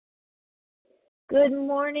Good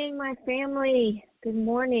morning, my family. Good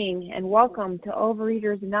morning, and welcome to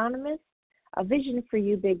Overeaters Anonymous, a Vision for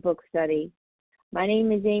You Big Book study. My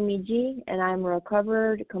name is Amy G., and I'm a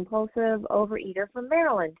recovered compulsive overeater from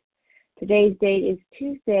Maryland. Today's date is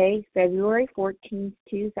Tuesday, February 14th,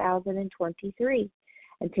 2023.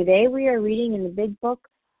 And today we are reading in the Big Book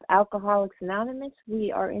of Alcoholics Anonymous.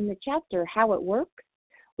 We are in the chapter, How It Works.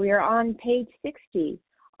 We are on page 60,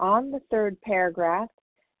 on the third paragraph.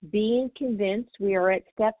 Being convinced, we are at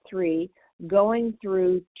step 3, going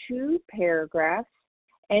through 2 paragraphs,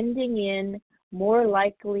 ending in more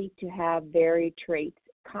likely to have varied traits,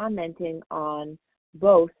 commenting on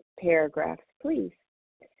both paragraphs, please.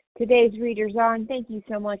 Today's readers are, and thank you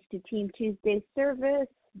so much to Team Tuesday Service,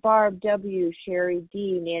 Barb W., Sherry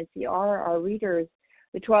D., Nancy R., our readers,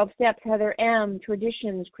 the 12 Steps, Heather M.,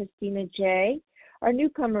 Traditions, Christina J., our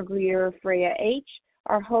newcomer greeter, Freya H.,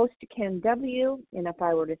 our host, Ken W., and if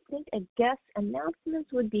I were to think a guest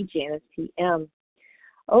announcements would be Janice P.M.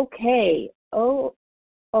 Okay,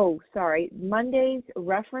 Monday's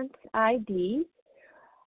reference IDs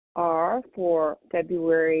are for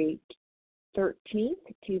February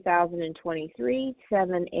 13th, 2023,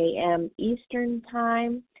 7 a.m. Eastern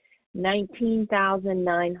Time,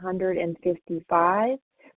 19,955.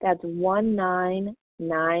 That's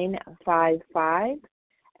 19955.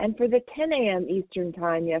 And for the 10 a.m. Eastern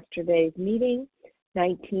Time, yesterday's meeting,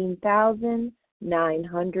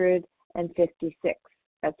 19,956.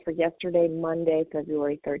 That's for yesterday, Monday,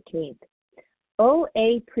 February 13th.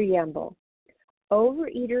 OA Preamble.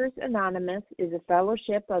 Overeaters Anonymous is a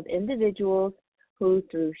fellowship of individuals who,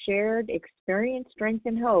 through shared experience, strength,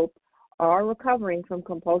 and hope, are recovering from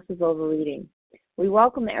compulsive overeating. We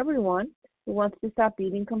welcome everyone who wants to stop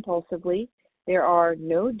eating compulsively. There are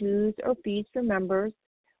no dues or fees for members.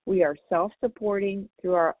 We are self-supporting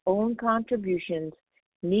through our own contributions,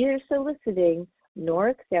 neither soliciting nor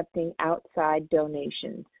accepting outside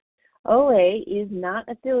donations. OA is not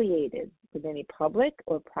affiliated with any public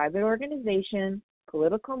or private organization,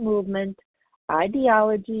 political movement,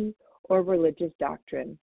 ideology, or religious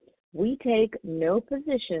doctrine. We take no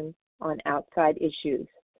position on outside issues.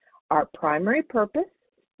 Our primary purpose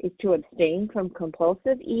is to abstain from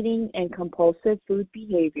compulsive eating and compulsive food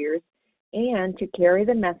behaviors and to carry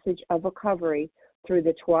the message of recovery through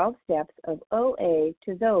the 12 steps of OA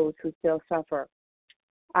to those who still suffer.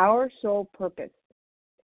 Our sole purpose.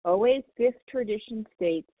 OA's 5th tradition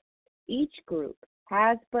states, each group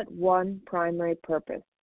has but one primary purpose,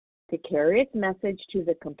 to carry its message to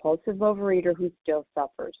the compulsive overeater who still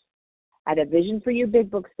suffers. At a Vision for You Big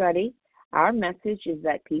Book study, our message is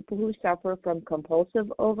that people who suffer from compulsive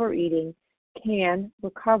overeating can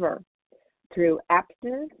recover through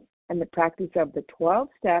abstinence and the practice of the 12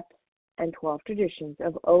 steps and 12 traditions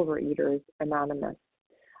of Overeaters Anonymous.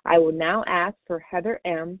 I will now ask for Heather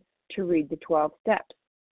M. to read the 12 steps.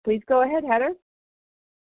 Please go ahead, Heather.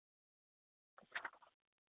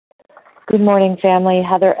 Good morning, family.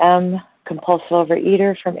 Heather M., compulsive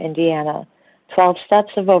overeater from Indiana. 12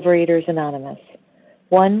 steps of Overeaters Anonymous.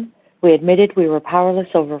 1. We admitted we were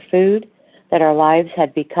powerless over food, that our lives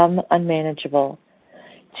had become unmanageable.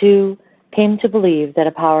 2. Came to believe that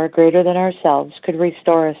a power greater than ourselves could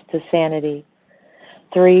restore us to sanity.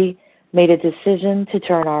 3. Made a decision to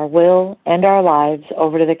turn our will and our lives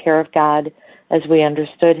over to the care of God as we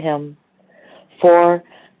understood Him. 4.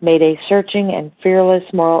 Made a searching and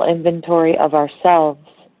fearless moral inventory of ourselves.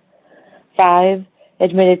 5.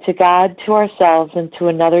 Admitted to God, to ourselves, and to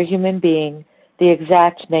another human being the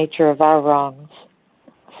exact nature of our wrongs.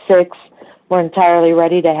 6. We're entirely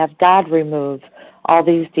ready to have God remove all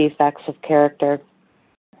these defects of character.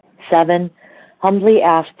 7. Humbly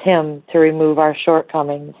asked Him to remove our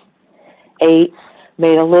shortcomings. 8.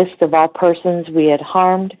 Made a list of all persons we had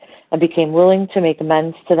harmed and became willing to make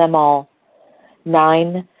amends to them all.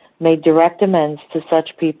 9. Made direct amends to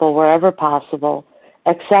such people wherever possible,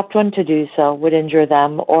 except when to do so would injure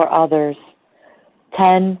them or others.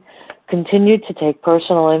 10. Continued to take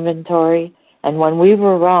personal inventory, and when we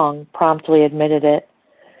were wrong, promptly admitted it.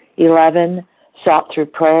 11. Sought through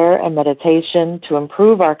prayer and meditation to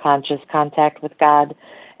improve our conscious contact with God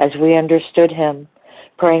as we understood Him,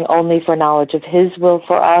 praying only for knowledge of His will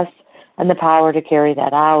for us and the power to carry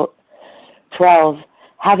that out. 12.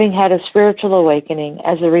 Having had a spiritual awakening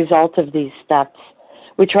as a result of these steps,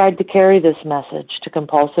 we tried to carry this message to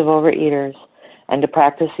compulsive overeaters and to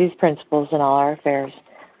practice these principles in all our affairs.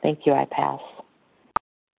 Thank you. I pass.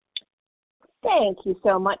 Thank you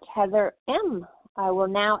so much, Heather M. I will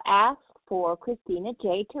now ask for Christina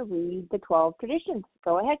J. to read the 12 traditions.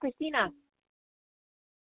 Go ahead, Christina.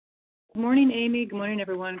 Good morning, Amy. Good morning,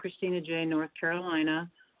 everyone. Christina J., North Carolina.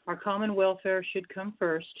 Our common welfare should come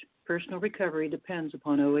first. Personal recovery depends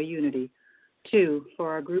upon OA unity. 2,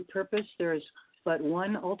 for our group purpose, there is but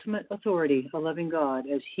one ultimate authority, a loving God,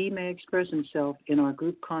 as he may express himself in our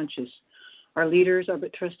group conscious. Our leaders are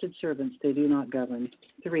but trusted servants. They do not govern.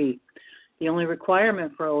 3, the only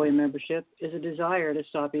requirement for OA membership is a desire to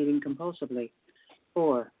stop eating compulsively.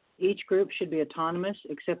 4, each group should be autonomous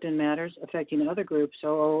except in matters affecting other groups or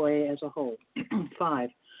OA as a whole. 5,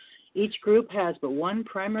 each group has but one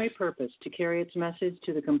primary purpose, to carry its message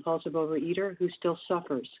to the compulsive overeater who still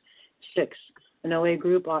suffers. 6, an OA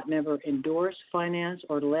group ought never endorse, finance,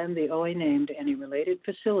 or lend the OA name to any related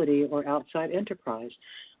facility or outside enterprise,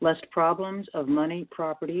 lest problems of money,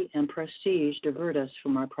 property, and prestige divert us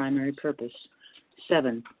from our primary purpose.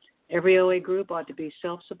 7, every OA group ought to be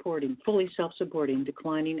self-supporting, fully self-supporting,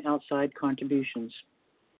 declining outside contributions.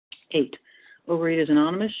 8, Overeaters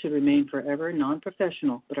Anonymous should remain forever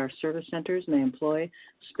non-professional, but our service centers may employ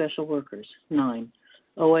special workers. 9,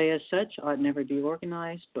 OA as such ought never be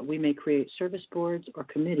organized, but we may create service boards or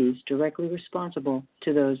committees directly responsible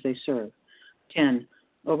to those they serve. 10,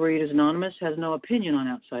 Overeaters Anonymous has no opinion on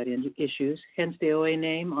outside issues, hence the OA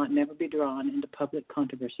name ought never be drawn into public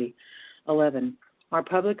controversy. 11, our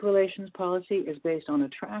public relations policy is based on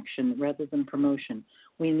attraction rather than promotion.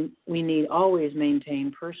 We need always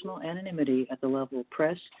maintain personal anonymity at the level of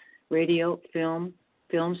press, radio, films,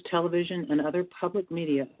 television, and other public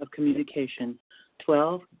media of communication.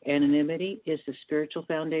 12, anonymity is the spiritual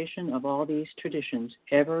foundation of all these traditions,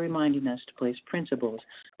 ever reminding us to place principles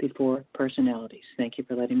before personalities. Thank you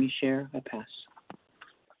for letting me share. I pass.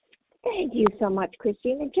 Thank you so much,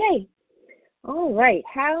 Christina J. All right,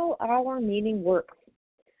 how our meeting works.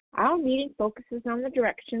 Our meeting focuses on the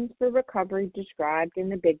directions for recovery described in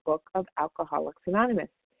the Big Book of Alcoholics Anonymous.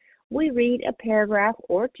 We read a paragraph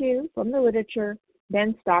or two from the literature,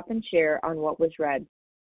 then stop and share on what was read.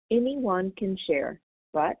 Anyone can share,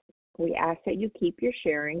 but we ask that you keep your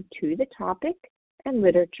sharing to the topic and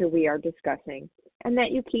literature we are discussing, and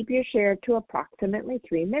that you keep your share to approximately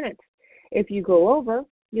 3 minutes. If you go over,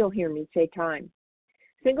 you'll hear me say time.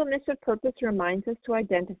 Singleness of purpose reminds us to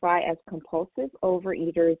identify as compulsive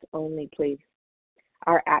overeaters only, please.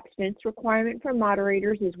 Our abstinence requirement for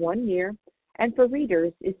moderators is 1 year, and for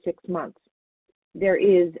readers is 6 months. There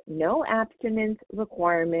is no abstinence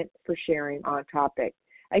requirement for sharing on topic.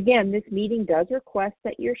 Again, this meeting does request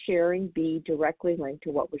that your sharing be directly linked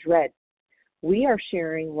to what was read. We are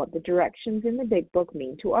sharing what the directions in the Big Book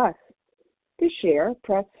mean to us. To share,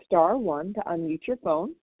 press star 1 to unmute your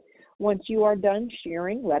phone. Once you are done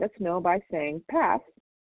sharing, let us know by saying pass.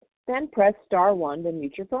 Then press star 1 to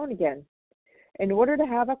mute your phone again. In order to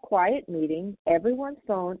have a quiet meeting, everyone's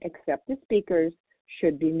phone except the speaker's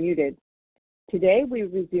should be muted. Today we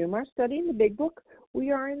resume our study in the Big Book.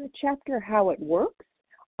 We are in the chapter How It Works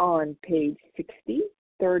on page 60,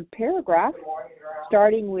 third paragraph,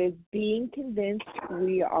 starting with being convinced.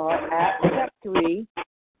 We are at step 3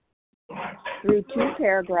 through 2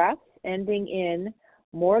 paragraphs, ending in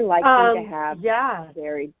more likely to have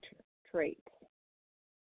varied traits.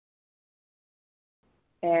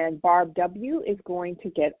 And Barb W. is going to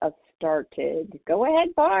get us started. Go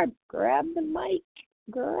ahead, Barb. Grab the mic,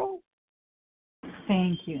 girl.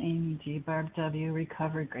 Thank you, Amy G. Barb W.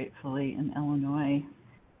 recovered gratefully in Illinois.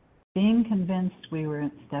 Being convinced we were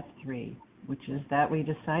at step 3, which is that we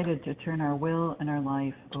decided to turn our will and our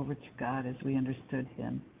life over to God as we understood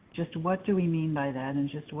Him. Just what do we mean by that, and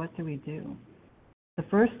just what do we do? The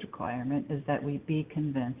first requirement is that we be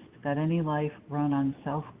convinced that any life run on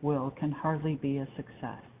self-will can hardly be a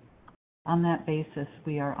success. On that basis,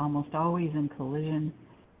 we are almost always in collision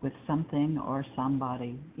with something or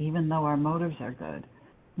somebody, even though our motives are good.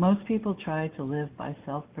 Most people try to live by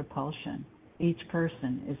self-propulsion. Each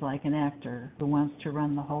person is like an actor who wants to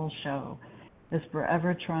run the whole show, is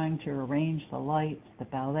forever trying to arrange the lights, the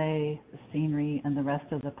ballet, the scenery, and the rest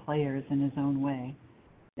of the players in his own way.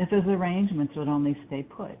 If his arrangements would only stay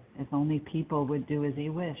put, if only people would do as he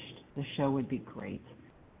wished, the show would be great.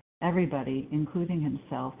 Everybody, including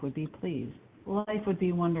himself, would be pleased. Life would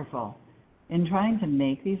be wonderful. In trying to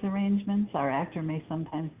make these arrangements, our actor may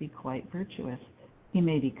sometimes be quite virtuous. He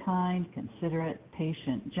may be kind, considerate,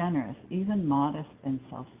 patient, generous, even modest and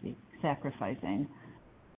self-sacrificing.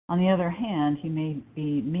 On the other hand, he may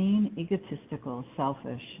be mean, egotistical,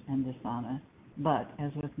 selfish, and dishonest. But,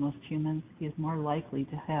 as with most humans, he is more likely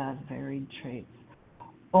to have varied traits.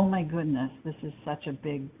 Oh my goodness, this is such a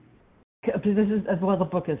big, the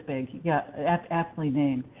book is big, aptly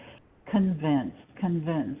named. Convinced.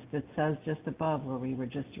 It says just above where we were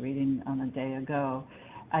just reading on a day ago,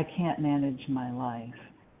 I can't manage my life.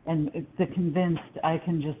 And the convinced, I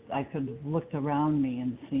could look around me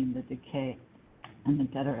and seen the decay and the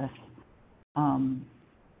dead earth.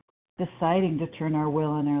 Deciding to turn our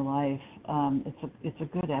will in our life, it's a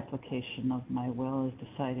good application of my will, is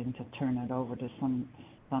deciding to turn it over to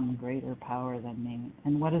some greater power than me.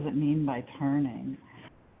 And what does it mean by turning?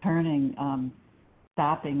 Turning,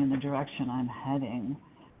 stopping in the direction I'm heading,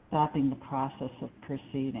 stopping the process of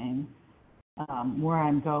proceeding, where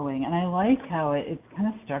I'm going. And I like how it kind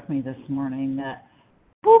of struck me this morning that,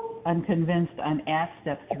 boop, I'm convinced I'm at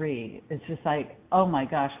step 3. It's just like, oh my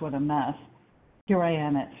gosh, what a mess. Here I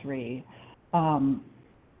am at 3.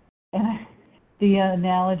 The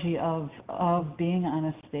analogy of being on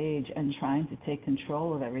a stage and trying to take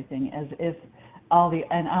control of everything, as if all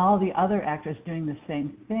the other actors doing the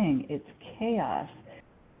same thing. It's chaos.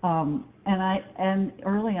 And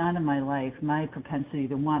early on in my life, my propensity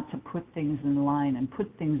to want to put things in line and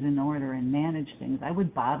put things in order and manage things, I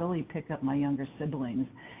would bodily pick up my younger siblings,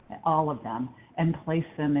 all of them, and place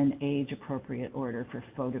them in age-appropriate order for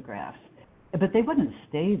photographs. But they wouldn't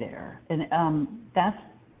stay there, and that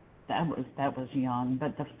was young.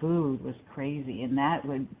 But the food was crazy, and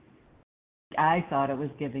I thought it was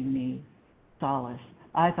giving me solace.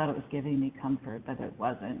 I thought it was giving me comfort, but it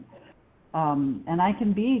wasn't. And I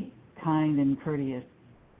can be kind and courteous,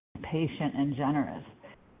 patient and generous,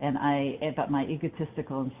 but my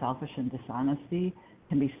egotistical and selfish and dishonesty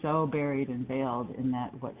can be so buried and veiled in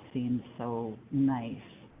that what seems so nice.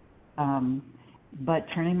 But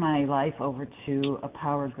turning my life over to a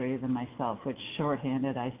power greater than myself, which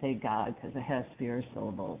shorthanded I say God because it has fewer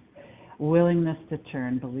syllables. Willingness to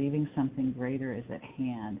turn, believing something greater is at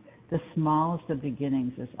hand. The smallest of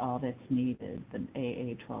beginnings is all that's needed, the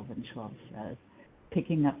AA 12 and 12 says.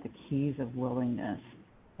 Picking up the keys of willingness.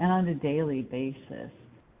 And on a daily basis.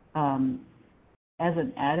 As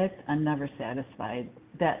an addict, I'm never satisfied.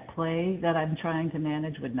 That play that I'm trying to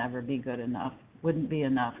manage would never be good enough. Wouldn't be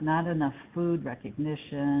enough. Not enough food,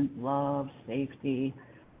 recognition, love, safety.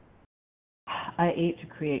 I ate to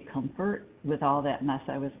create comfort with all that mess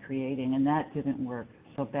I was creating, and that didn't work.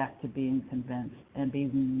 So back to being convinced and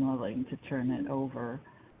being willing to turn it over.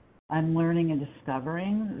 I'm learning and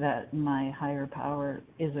discovering that my higher power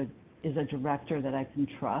is a director that I can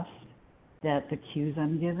trust, that the cues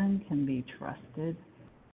I'm given can be trusted.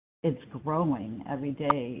 It's growing every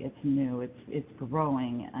day. It's new. It's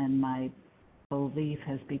growing, and my belief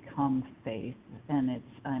has become faith, and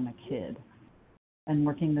I'm a kid. And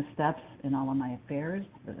working the steps in all of my affairs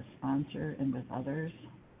with a sponsor and with others,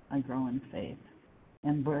 I grow in faith.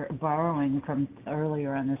 And we're borrowing from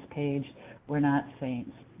earlier on this page, we're not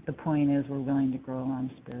saints. The point is we're willing to grow on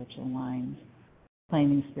spiritual lines,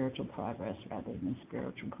 claiming spiritual progress rather than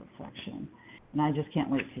spiritual perfection. And I just can't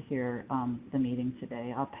wait to hear the meeting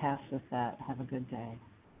today. I'll pass with that. Have a good day.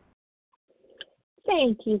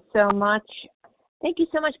 Thank you so much. Thank you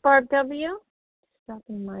so much, Barb W.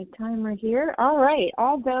 Stopping my timer here. All right.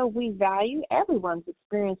 Although we value everyone's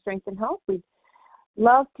experience, strength, and hope, we'd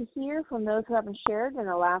love to hear from those who haven't shared in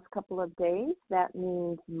the last couple of days. That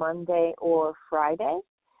means Monday or Friday.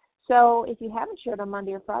 So if you haven't shared on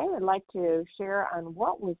Monday or Friday, I'd like to share on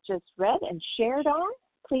what was just read and shared on.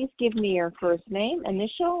 Please give me your first name,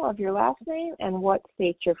 initial of your last name, and what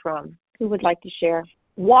state you're from. Who would like to share?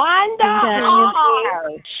 Wanda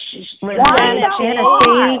R.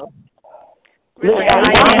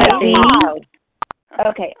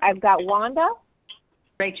 Okay, I've got Wanda.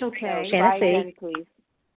 Rachel K. Tennessee, please.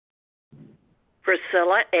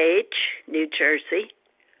 Priscilla H., New Jersey.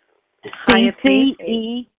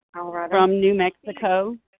 CCE Colorado. from New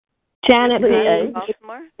Mexico. Janet B.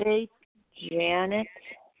 Baltimore. Janet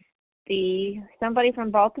B. Somebody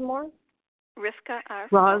from Baltimore? Rivka R.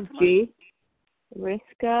 Roz G.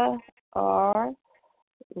 Rivka R.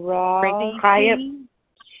 Roz.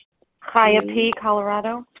 Kaya P.,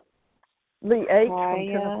 Colorado. Lee H.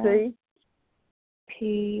 Kaya from Tennessee.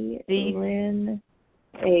 P. D. Lynn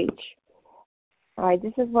H. All right,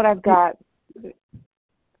 this is what I've got.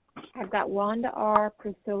 I've got Wanda R.,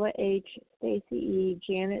 Priscilla H., Stacy E.,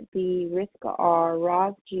 Janet B., Rivka R.,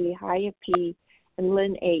 Roz G., Haya P., and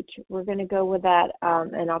Lynn H. We're going to go with that,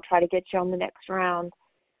 and I'll try to get you on the next round.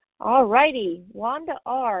 All righty. Wanda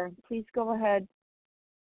R., please go ahead.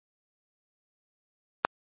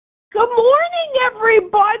 Good morning,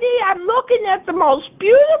 everybody. I'm looking at the most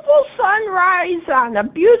beautiful sunrise on a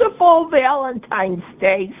beautiful Valentine's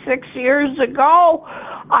Day. 6 years ago,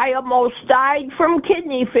 I almost died from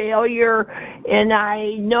kidney failure, and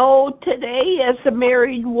I know today as a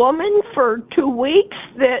married woman for 2 weeks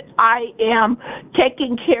that I am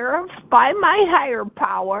taken care of by my higher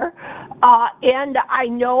power, and I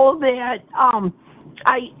know that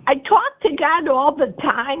I talk to God all the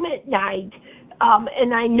time at night.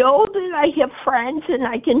 And I know that I have friends and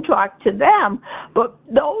I can talk to them, but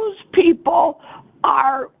those people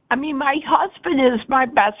my husband is my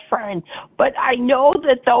best friend, but I know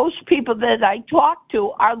that those people that I talk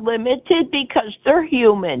to are limited because they're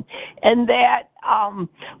human, and that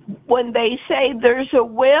when they say there's a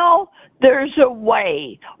will, there's a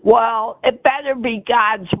way. Well, it better be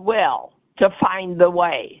God's will to find the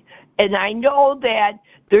way. And I know that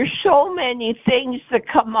there's so many things that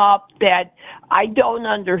come up that I don't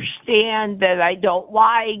understand, that I don't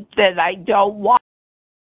like, that I don't want.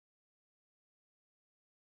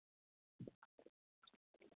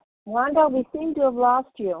 Wanda, we seem to have lost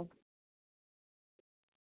you.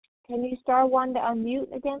 Can you star one to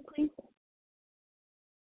unmute again, please?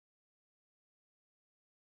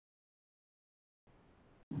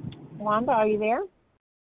 Wanda, are you there?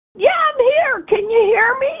 Yeah, I'm here. Can you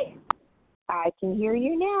hear me? I can hear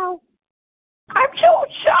you now. I'm so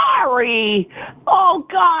sorry. Oh,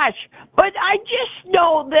 gosh. But I just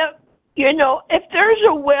know that, if there's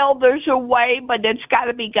a will, there's a way, but it's got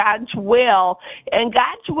to be God's will. And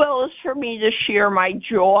God's will is for me to share my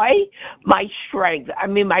joy, my strength.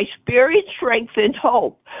 My spirit, strength, and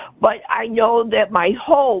hope. But I know that my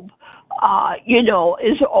hope,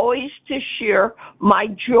 is always to share my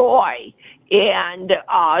joy. And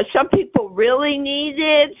some people really need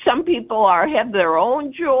it. Some people have their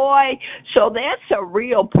own joy. So that's a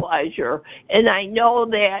real pleasure. And I know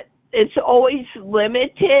that it's always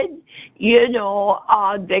limited,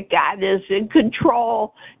 that God is in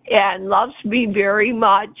control and loves me very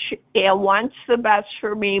much and wants the best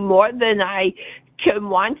for me more than I can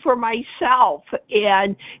want for myself.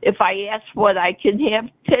 And if I ask what I can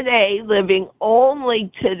have today, living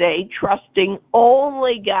only today, trusting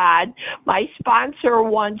only God. My sponsor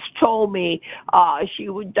once told me she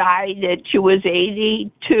died at she was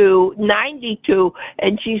 92,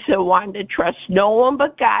 and she said, "Wanda, trust no one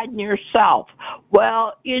but God and yourself."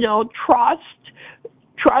 Well,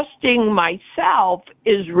 trusting myself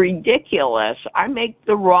is ridiculous. I make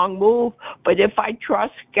the wrong move, but if I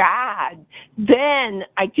trust God, then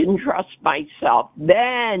I can trust myself.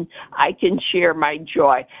 Then I can share my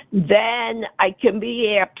joy. Then I can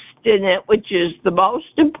be abstinent, which is the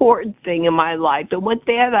most important thing in my life. And with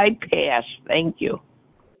that, I pass. Thank you.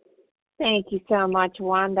 Thank you so much,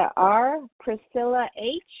 Wanda R. Priscilla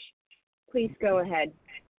H., please go ahead.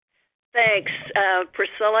 Thanks.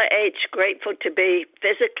 Priscilla H., grateful to be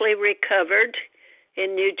physically recovered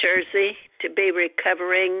in New Jersey, to be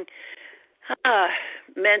recovering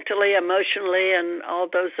mentally, emotionally, and all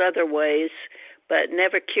those other ways, but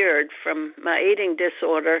never cured from my eating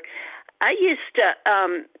disorder. I used to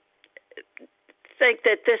think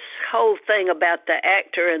that this whole thing about the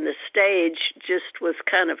actor and the stage just was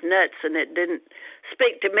kind of nuts, and it didn't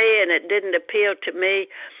speak to me, and it didn't appeal to me.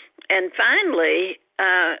 And finally,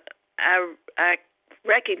 I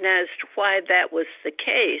recognized why that was the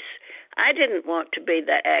case. I didn't want to be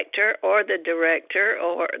the actor or the director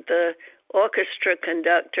or the orchestra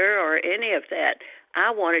conductor or any of that. I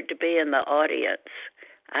wanted to be in the audience.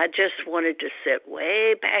 I just wanted to sit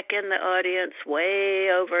way back in the audience, way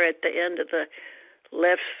over at the end of the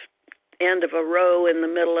left end of a row in the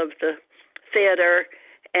middle of the theater,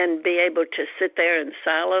 and be able to sit there and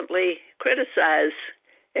silently criticize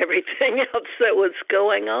everything else that was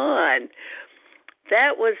going on.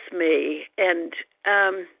 That was me. And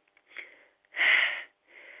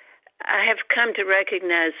I have come to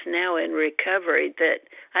recognize now in recovery that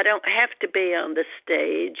I don't have to be on the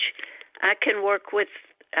stage. I can work with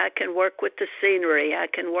the scenery. I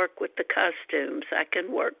can work with the costumes. I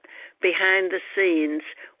can work behind the scenes,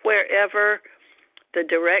 wherever the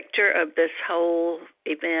director of this whole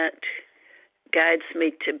event guides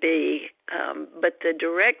me to be. But the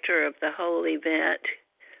director of the whole event,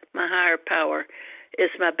 my higher power, is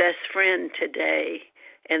my best friend today.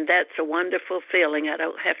 And that's a wonderful feeling. I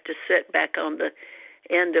don't have to sit back on the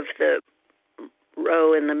end of the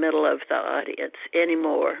row in the middle of the audience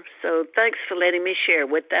anymore. So thanks for letting me share.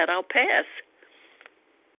 With that, I'll pass.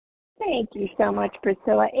 Thank you so much,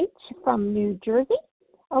 Priscilla H. from New Jersey.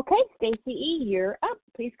 Okay, Stacy E., you're up.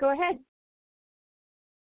 Please go ahead.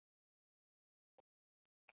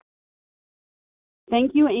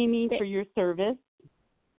 Thank you, Amy, for your service.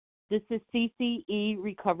 This is CCE,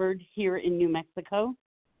 recovered here in New Mexico.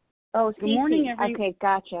 Oh, good morning, everyone. Okay,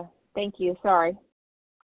 gotcha. Thank you. Sorry.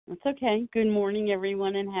 That's okay. Good morning,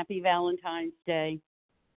 everyone, and happy Valentine's Day.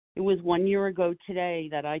 It was 1 year ago today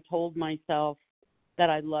that I told myself that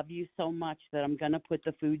I love you so much that I'm going to put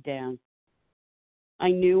the food down.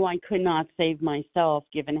 I knew I could not save myself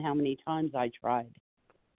given how many times I tried.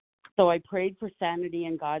 So I prayed for sanity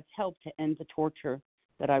and God's help to end the torture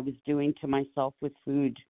that I was doing to myself with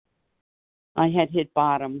food. I had hit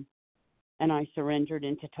bottom, and I surrendered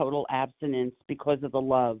into total abstinence because of the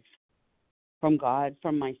love from God,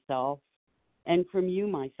 from myself, and from you,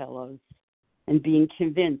 my fellows, and being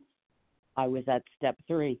convinced I was at step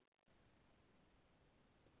 3.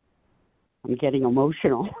 I'm getting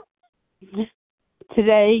emotional.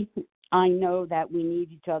 Today, I know that we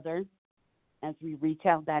need each other as we reach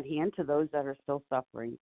out that hand to those that are still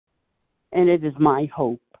suffering. And it is my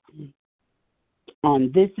hope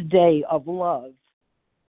on this day of love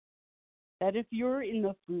that if you're in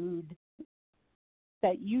the food,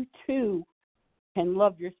 that you too can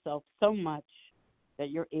love yourself so much that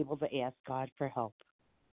you're able to ask God for help,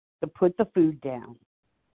 to put the food down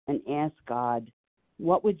and ask God,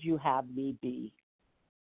 what would you have me be?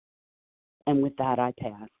 And with that, I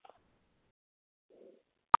pass.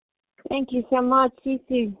 Thank you so much,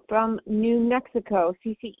 Cece from New Mexico,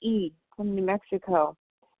 CCE from New Mexico.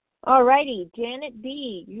 All righty, Janet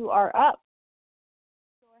B., you are up.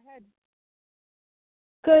 Go ahead.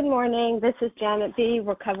 Good morning. This is Janet B.,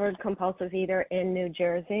 recovered compulsive eater in New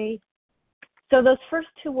Jersey. So those first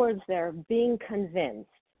 2 words there, being convinced.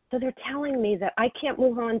 So they're telling me that I can't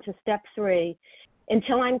move on to step 3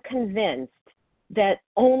 until I'm convinced that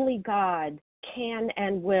only God can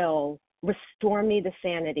and will restore me to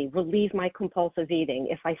sanity, relieve my compulsive eating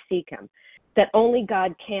if I seek him, that only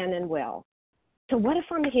God can and will. So what if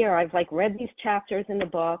I'm here, I've read these chapters in the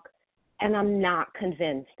book, and I'm not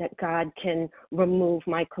convinced that God can remove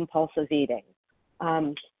my compulsive eating?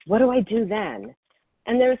 What do I do then?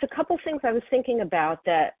 And there's a couple things I was thinking about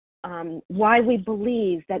that why we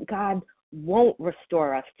believe that God won't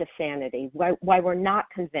restore us to sanity, why we're not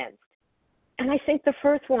convinced. And I think the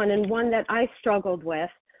first one, and one that I struggled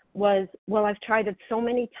with, was, well, I've tried it so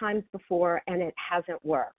many times before and it hasn't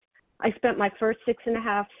worked. I spent my first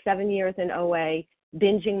 6.5, 7 years in OA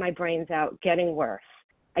binging my brains out, getting worse.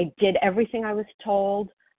 I did everything I was told.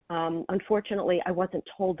 Unfortunately, I wasn't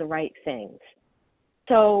told the right things.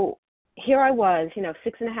 So here I was,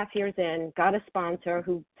 6.5 years in, got a sponsor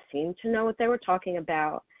who seemed to know what they were talking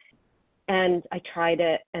about, and I tried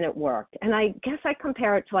it and it worked. And I guess I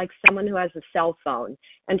compare it to someone who has a cell phone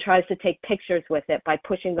and tries to take pictures with it by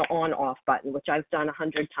pushing the on-off button, which I've done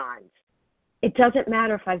 100 times. It doesn't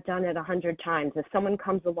matter if I've done it 100 times. If someone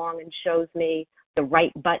comes along and shows me the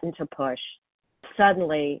right button to push,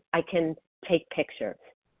 suddenly I can take pictures.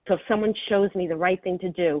 So if someone shows me the right thing to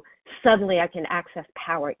do, suddenly I can access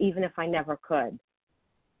power, even if I never could.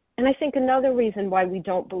 And I think another reason why we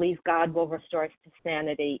don't believe God will restore us to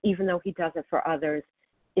sanity, even though he does it for others,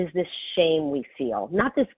 is this shame we feel.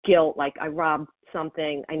 Not this guilt, I robbed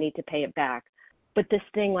something, I need to pay it back, but this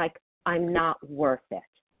thing I'm not worth it.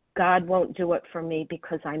 God won't do it for me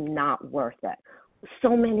because I'm not worth it.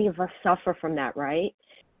 So many of us suffer from that, right?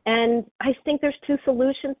 And I think there's 2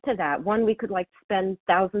 solutions to that. One, we could spend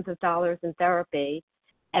thousands of dollars in therapy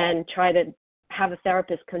and try to have a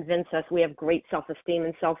therapist convince us we have great self-esteem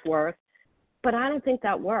and self-worth. But I don't think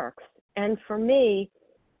that works. And for me,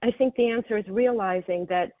 I think the answer is realizing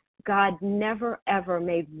that God never, ever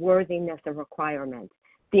made worthiness a requirement.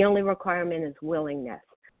 The only requirement is willingness.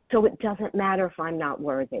 So it doesn't matter if I'm not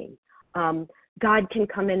worthy. God can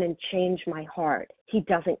come in and change my heart. He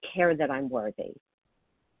doesn't care that I'm worthy.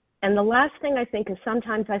 And the last thing I think is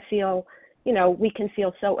sometimes I feel, we can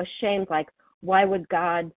feel so ashamed, why would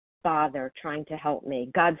God bother trying to help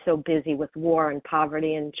me? God's so busy with war and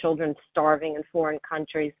poverty and children starving in foreign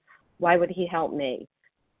countries. Why would he help me?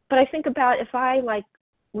 But I think about if I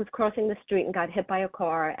was crossing the street and got hit by a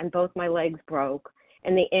car and both my legs broke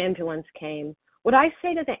and the ambulance came, would I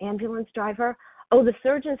say to the ambulance driver, oh, the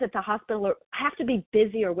surgeons at the hospital have to be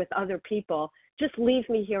busier with other people, just leave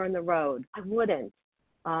me here on the road? I wouldn't.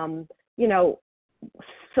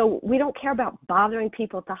 So we don't care about bothering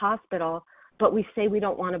people at the hospital, but we say we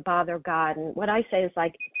don't want to bother God. And what I say is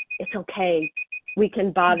it's okay. We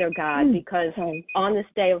can bother God because on this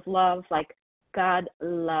day of love, God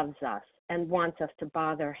loves us and wants us to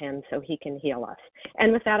bother him so he can heal us.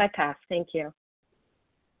 And with that, I pass. Thank you.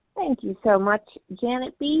 Thank you so much,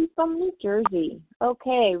 Janet B. from New Jersey.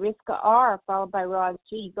 Okay, Riska R., followed by Roz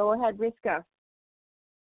G. Go ahead, Riska.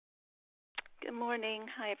 Good morning.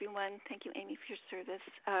 Hi, everyone. Thank you, Amy, for your service.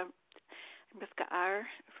 I'm Riska R.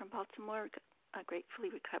 from Baltimore, a gratefully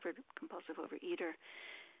recovered compulsive overeater.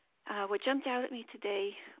 What jumped out at me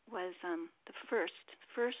today was the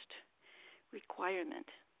first requirement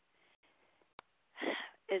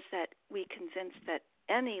is that we convince that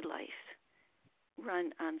any life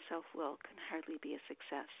run on self-will can hardly be a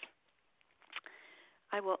success.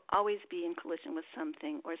 I will always be in collision with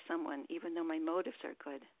something or someone, even though my motives are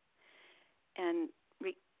good. And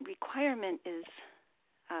requirement is,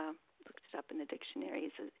 looked it up in the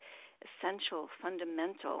dictionary, is essential,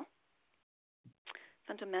 fundamental.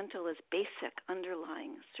 Fundamental is basic,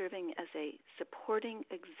 underlying, serving as a supporting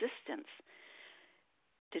existence,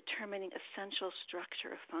 determining essential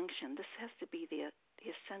structure or function. This has to be the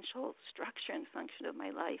essential structure and function of my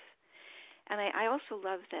life. And I also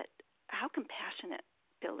love that how compassionate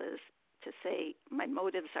Bill is to say my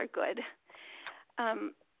motives are good.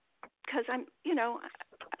 Because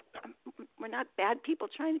we're not bad people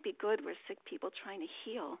trying to be good. We're sick people trying to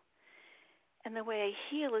heal. And the way I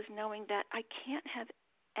heal is knowing that I can't have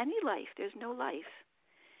any life. There's no life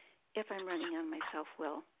if I'm running on my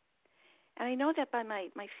self-will. And I know that by my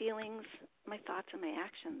feelings, my thoughts, and my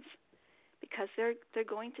actions, because they're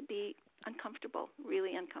going to be uncomfortable,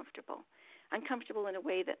 really uncomfortable. Uncomfortable in a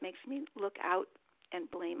way that makes me look out and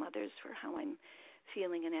blame others for how I'm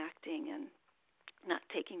feeling and acting and not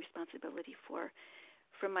taking responsibility for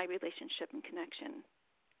my relationship and connection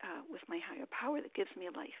with my higher power that gives me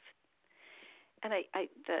a life. And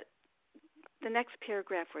the next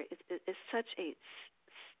paragraph is such a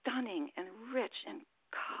stunning and rich and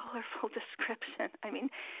colorful description. I mean,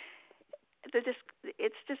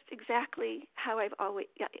 it's just exactly how I've always.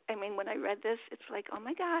 I mean, when I read this, it's like, oh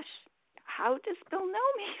my gosh, how does Bill know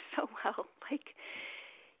me so well? Like,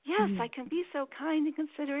 yes, I can be so kind and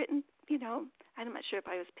considerate, and I'm not sure if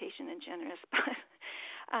I was patient and generous, but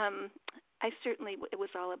I certainly, it was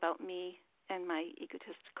all about me and my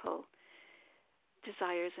egotistical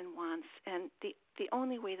desires and wants. And the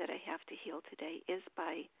only way that I have to heal today is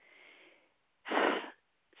by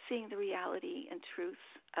seeing the reality and truth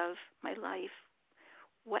of my life,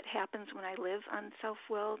 what happens when I live on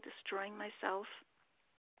self-will, destroying myself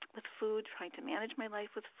with food, trying to manage my life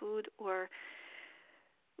with food, or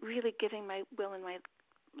really giving my will and my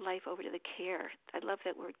life over to the care. I love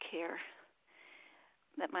that word, care,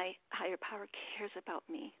 that my higher power cares about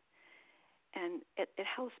me. And it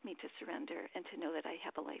helps me to surrender and to know that I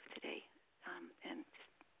have a life today. And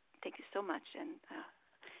thank you so much, and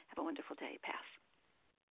have a wonderful day. Pass.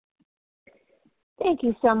 Thank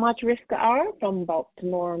you so much, Rivka R. from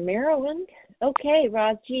Baltimore, Maryland. Okay,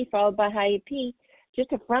 Roz G. followed by Hayat P.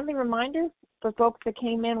 Just a friendly reminder for folks that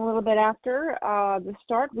came in a little bit after the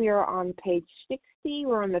start, we are on page 60.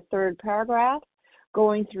 We're in the third paragraph,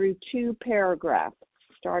 going through two paragraphs,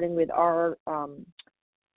 starting with our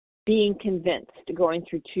being convinced, going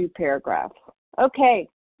through two paragraphs. Okay,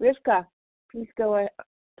 Rivka, please go ahead.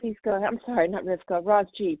 I'm sorry, not Rivka, Roz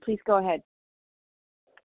G. Please go ahead.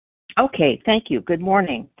 Okay, thank you. Good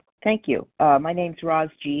morning. Thank you. My name's Roz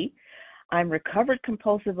G. I'm recovered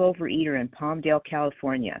compulsive overeater in Palmdale,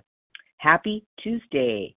 California. Happy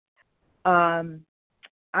Tuesday. I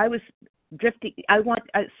was drifting. I want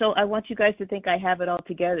you guys to think I have it all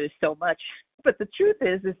together so much, but the truth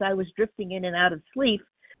is I was drifting in and out of sleep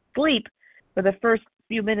for the first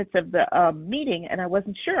few minutes of the meeting, and I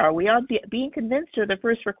wasn't sure. Are we on being convinced or the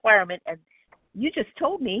first requirement? And you just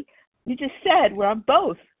said we're on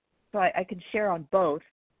both, so I can share on both.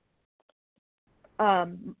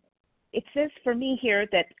 It says for me here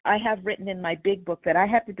that I have written in my big book that I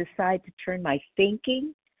have to decide to turn my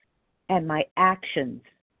thinking and my actions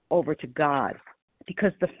over to God.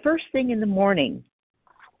 Because the first thing in the morning,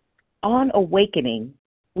 on awakening,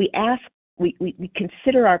 we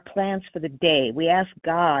consider our plans for the day. We ask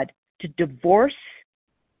God to divorce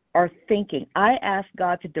our thinking. I ask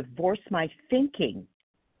God to divorce my thinking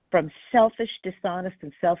from selfish, dishonest,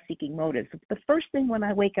 and self-seeking motives. The first thing when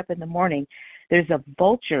I wake up in the morning, there's a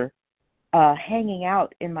vulture hanging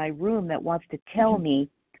out in my room that wants to tell me,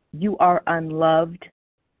 you are unloved,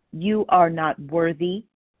 you are not worthy,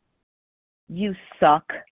 you suck.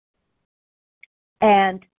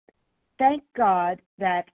 And thank God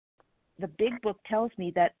that the big book tells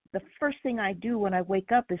me that the first thing I do when I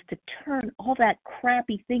wake up is to turn all that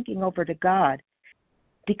crappy thinking over to God,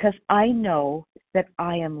 because I know that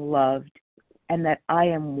I am loved and that I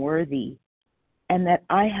am worthy and that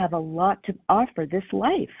I have a lot to offer this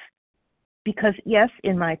life. Because, yes,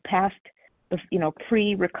 in my past,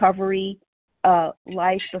 pre-recovery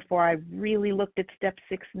life, before I really looked at step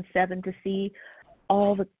 6 and 7 to see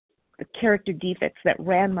all the character defects that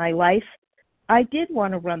ran my life, I did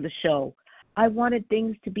want to run the show. I wanted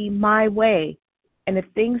things to be my way. And if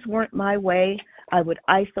things weren't my way, I would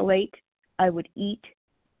isolate, I would eat,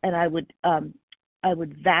 and I would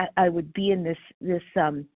be in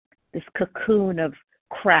this cocoon of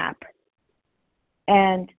crap.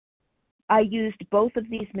 And I used both of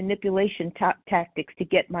these manipulation tactics to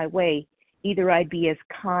get my way. Either I'd be as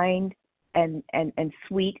kind and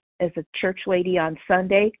sweet as a church lady on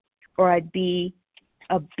Sunday, or I'd be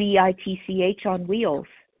a bitch on wheels.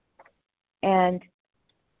 And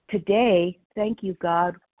today, thank you,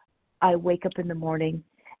 God, I wake up in the morning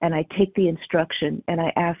and I take the instruction and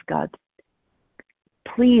I ask God,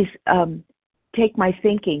 please take my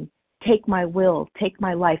thinking, take my will, take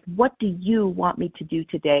my life. What do you want me to do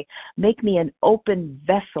today? Make me an open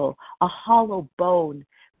vessel, a hollow bone.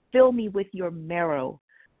 Fill me with your marrow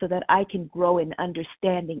so that I can grow in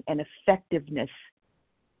understanding and effectiveness.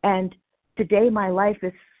 And today my life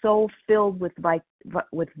is so filled with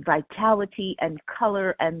vitality and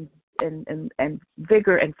color and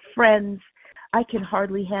vigor and friends. I can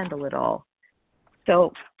hardly handle it all.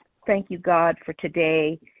 So thank you, God, for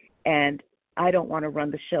today. And I don't want to run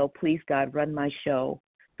the show. Please, God, run my show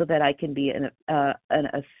so that I can be a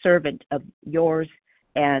servant of yours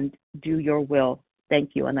and do your will.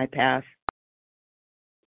 Thank you, and I pass.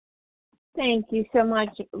 Thank you so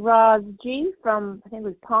much, Roz G. from, I think it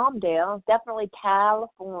was Palmdale, definitely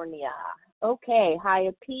California. Okay,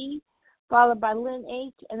 Haya P., followed by Lynn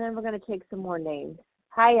H., and then we're going to take some more names.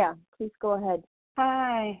 Haya, please go ahead.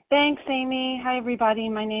 Hi. Thanks, Amy. Hi, everybody.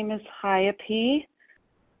 My name is Haya P.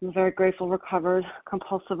 I'm a very grateful, recovered,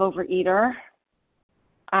 compulsive overeater.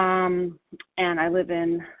 And I live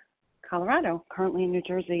in Colorado, currently in New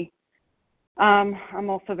Jersey. I'm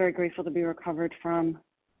also very grateful to be recovered from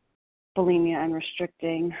bulimia and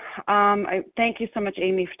restricting. I thank you so much,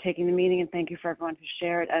 Amy, for taking the meeting, and thank you for everyone who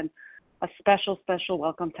shared. And a special, special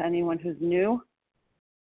welcome to anyone who's new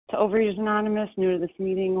to Overeaters Anonymous, new to this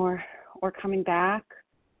meeting, or coming back.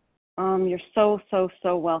 You're so, so,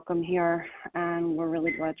 so welcome here, and we're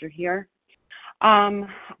really glad you're here.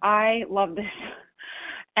 I love this,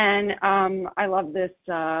 and I love this.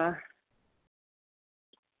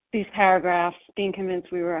 These paragraphs, being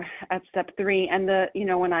convinced we were at step 3, and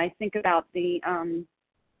when I think about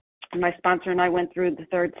my sponsor and I went through the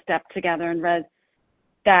 3rd step together and read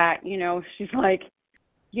that, she's like,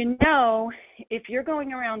 if you're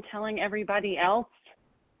going around telling everybody else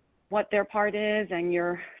what their part is and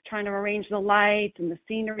you're trying to arrange the lights and the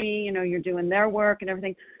scenery, you're doing their work and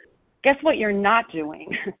everything, guess what you're not doing?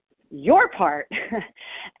 Your part.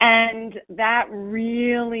 And that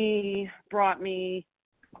really stopped me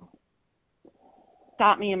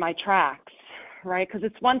in my tracks, right? Because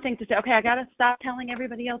it's one thing to say, okay, I got to stop telling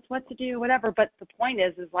everybody else what to do, whatever. But the point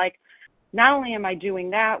is like, not only am I doing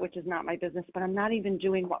that, which is not my business, but I'm not even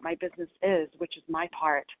doing what my business is, which is my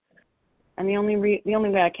part. And the only way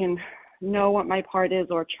I can know what my part is,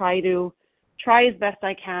 or try as best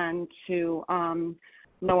I can to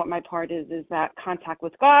know what my part is that contact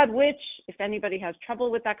with God, which, if anybody has trouble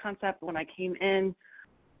with that concept, when I came in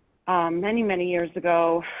many, many years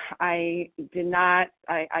ago, it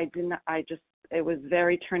was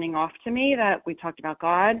very turning off to me that we talked about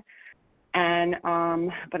God. And,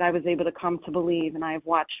 but I was able to come to believe, and I have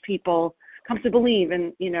watched people come to believe,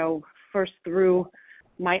 and, first through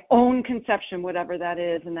my own conception, whatever that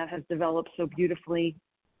is, and that has developed so beautifully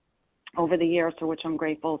over the years, for which I'm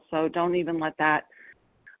grateful. So don't even let that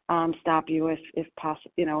stop you if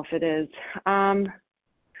possible, if it is.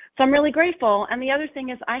 So I'm really grateful. And the other thing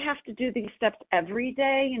is I have to do these steps every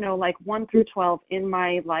day, like 1 through 12 in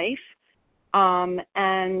my life. And,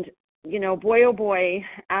 boy, oh boy,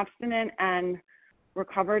 abstinent and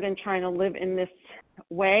recovered and trying to live in this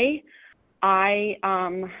way,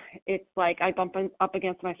 it's like I bump up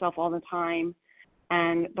against myself all the time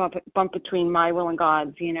and bump between my will and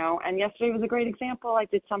God's, And yesterday was a great example. I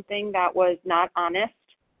did something that was not honest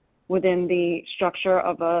within the structure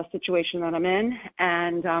of a situation that I'm in.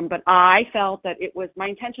 And, but I felt that my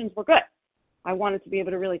intentions were good. I wanted to be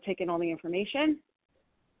able to really take in all the information,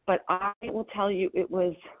 but I will tell you, it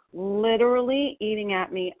was literally eating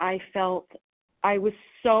at me. I felt I was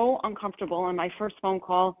so uncomfortable. And my first phone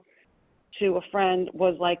call to a friend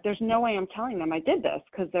was like, there's no way I'm telling them I did this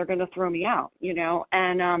because they're going to throw me out,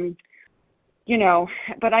 and,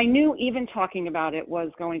 but I knew even talking about it was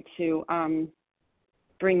going to,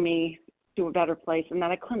 bring me to a better place, and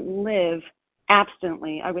that I couldn't live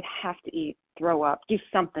abstinently. I would have to eat, throw up, do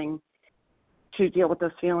something to deal with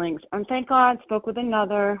those feelings. And thank God, spoke with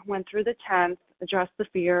another, went through the 10th, addressed the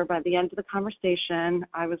fear. By the end of the conversation,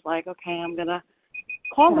 I was like, okay, I'm going to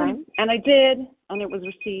call them. And I did, and it was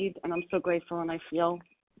received, and I'm so grateful, and I feel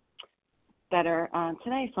better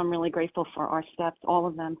today. So I'm really grateful for our steps, all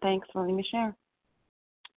of them. Thanks for letting me share.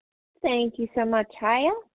 Thank you so much,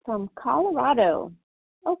 Haya from Colorado.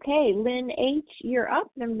 Okay, Lynn H., you're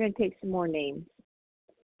up. Then we're going to take some more names.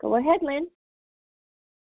 Go ahead, Lynn.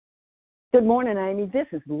 Good morning, Amy. This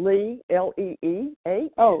is Lee, L-E-E-H,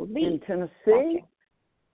 Lee. in Tennessee. Gotcha.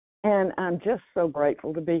 And I'm just so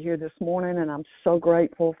grateful to be here this morning, and I'm so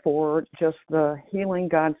grateful for just the healing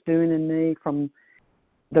God's doing in me from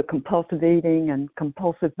the compulsive eating and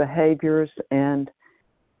compulsive behaviors. And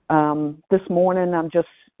this morning, I'm just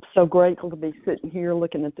so grateful to be sitting here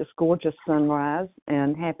looking at this gorgeous sunrise,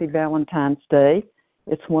 and happy Valentine's Day.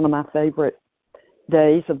 It's one of my favorite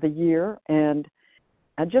days of the year. And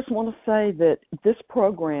I just want to say that this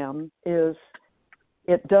program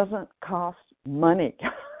it doesn't cost money,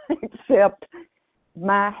 except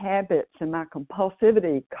my habits and my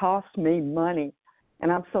compulsivity cost me money.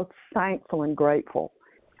 And I'm so thankful and grateful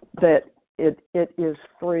that it is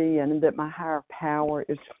free, and that my higher power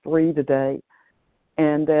is free today,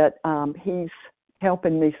 and that he's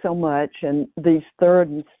helping me so much. And these 3rd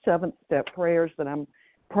and 7th step prayers that I'm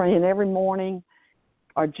praying every morning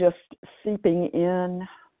are just seeping in,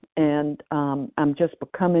 and I'm just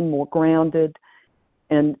becoming more grounded.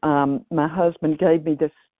 And my husband gave me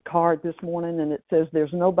this card this morning, and it says,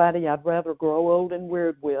 "There's nobody I'd rather grow old and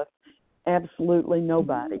weird with. Absolutely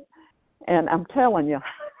nobody." And I'm telling you,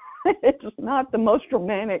 it's not the most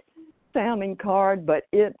romantic sounding card, but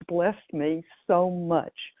it blessed me so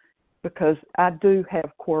much, because I do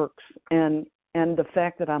have quirks, and the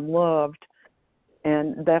fact that I'm loved,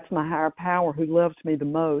 and that's my higher power who loves me the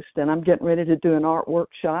most. And I'm getting ready to do an art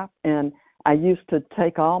workshop, and I used to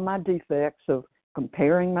take all my defects of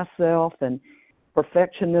comparing myself and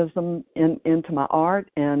perfectionism into my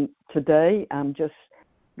art, and today I'm just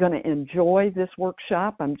going to enjoy this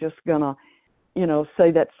workshop. I'm just going to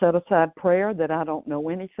say that set-aside prayer that I don't know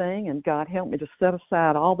anything, and God help me to set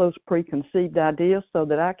aside all those preconceived ideas so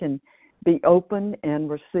that I can be open and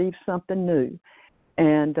receive something new.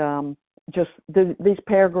 And these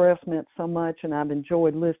paragraphs meant so much, and I've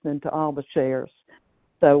enjoyed listening to all the shares.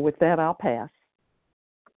 So with that, I'll pass.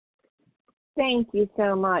 Thank you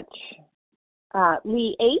so much.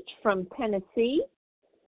 Lee H. from Tennessee.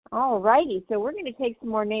 All righty, so we're going to take some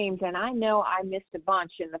more names, and I know I missed a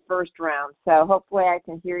bunch in the first round, so hopefully I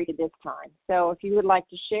can hear you this time. So if you would like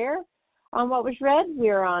to share on what was read,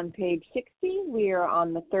 we're on page 60. We are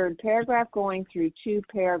on the 3rd paragraph, going through 2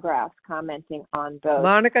 paragraphs, commenting on both.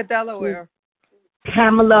 Monica, Delaware.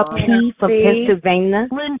 Pamela P. from Pennsylvania.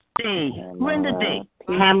 Linda D.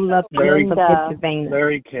 Pamela P. from Pennsylvania.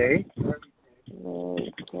 Larry K.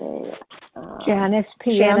 Janice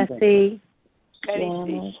P. Janice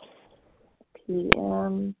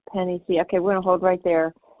PM. Penny C. Okay, we're going to hold right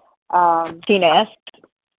there. Tina S.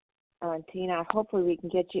 Tina, hopefully we can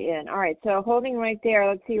get you in. All right, so holding right there,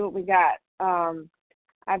 let's see what we got.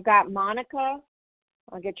 I've got Monica.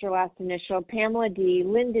 I'll get your last initial. Pamela D,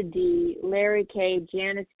 Linda D, Larry K,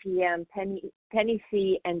 Janice PM, Penny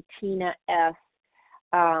C, and Tina S.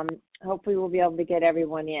 Hopefully we'll be able to get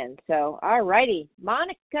everyone in. So, all righty.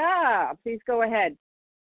 Monica, please go ahead.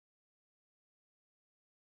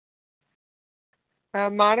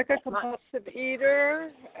 Monica, compulsive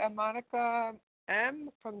eater. Monica M.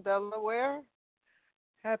 from Delaware.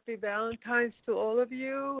 Happy Valentine's to all of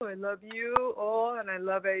you. I love you all, and I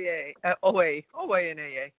love OA and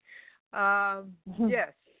AA.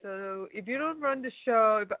 Yes, so if you don't run the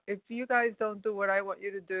show, if you guys don't do what I want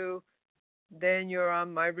you to do, then you're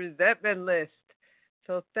on my resentment list.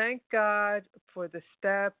 So thank God for the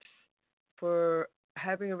steps, for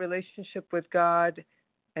having a relationship with God.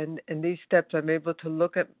 And in these steps, I'm able to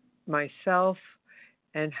look at myself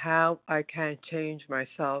and how I can change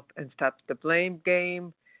myself and stop the blame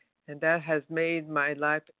game. And that has made my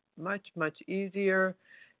life much, much easier.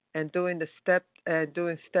 And doing step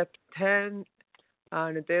 10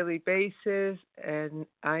 on a daily basis, and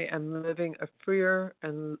I am living a freer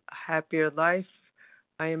and happier life.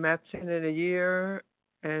 I am abstinent in a year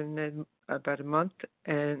and in about a month,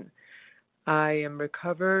 and I am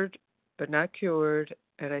recovered but not cured.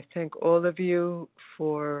 And I thank all of you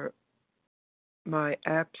for my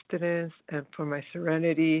abstinence and for my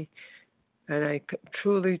serenity. And I'm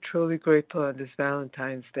truly, truly grateful on this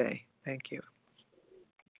Valentine's Day. Thank you.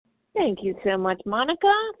 Thank you so much,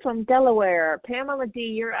 Monica from Delaware. Pamela D.,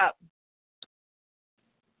 you're up.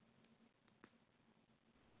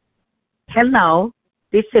 Hello,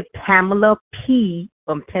 this is Pamela P.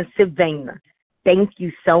 from Pennsylvania. Thank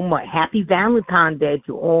you so much. Happy Valentine's Day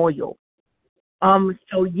to all you.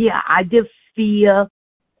 I just feel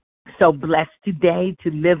so blessed today to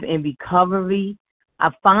live in recovery. I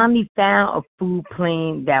finally found a food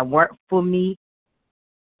plan that worked for me,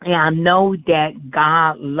 and I know that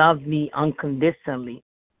God loves me unconditionally.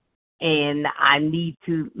 And I need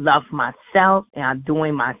to love myself, and I'm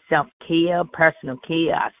doing my self-care, personal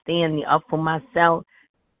care. I'm standing up for myself.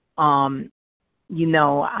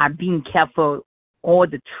 I've been careful all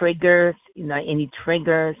the triggers, any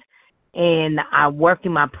triggers and I work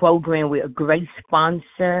in my program with a great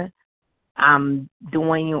sponsor. I'm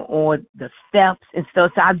doing all the steps and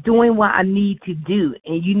stuff. So I'm doing what I need to do.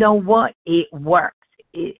 And you know what? It works.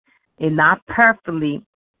 It not perfectly,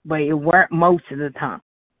 but it worked most of the time.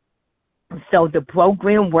 So the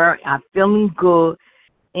program worked. I'm feeling good.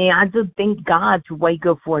 And I just thank God to wake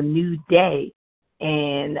up for a new day.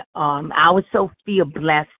 And I was so feel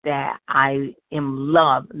blessed that I am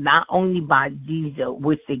loved, not only by Jesus,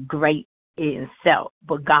 which is great in itself,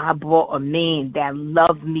 but God brought a man that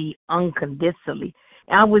loved me unconditionally.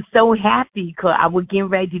 And I was so happy because I was getting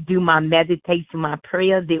ready to do my meditation, my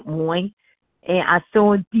prayer that morning, and I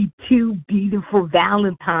saw the two beautiful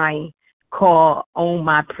Valentine called on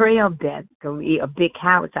my prayer bed, a big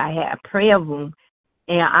house. I had a prayer room.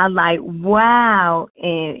 And I like, wow,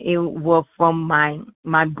 and it was from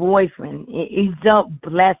my boyfriend. It just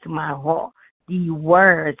blessed my heart, the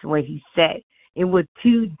words what he said. It was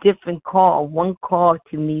two different calls. One call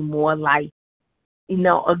to me more like,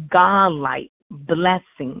 a God-like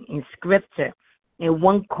blessing in Scripture. And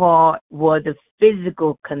one call was the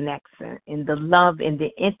physical connection and the love and the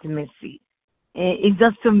intimacy. And it's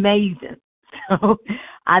just amazing. So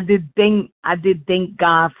I did thank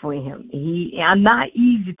God for him. I'm not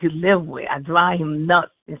easy to live with. I drive him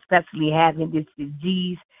nuts, especially having this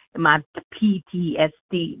disease and my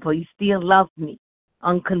PTSD. But he still loves me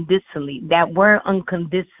unconditionally. That word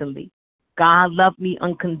unconditionally. God loved me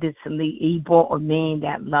unconditionally. He brought a man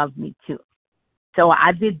that loved me too. So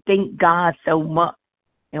I did thank God so much.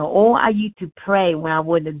 And all I used to pray when I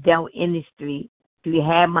was in the dental industry to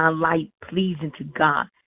have my life pleasing to God.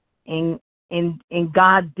 And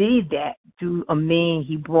God did that through a man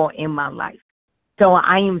he brought in my life. So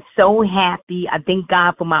I am so happy. I thank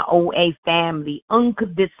God for my OA family,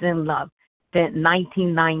 unconditional love, since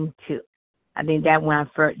 1992. I think that when I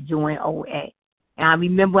first joined OA. And I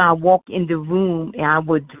remember I walked in the room and I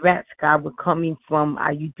was dressed. I was coming from,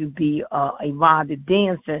 I used to be a rider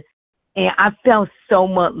dancer. And I felt so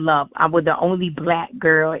much love. I was the only black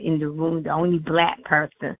girl in the room, the only black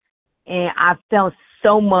person. And I felt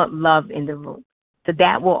so much love in the room. So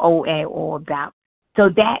that what OA all about. So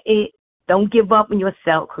that it. Don't give up on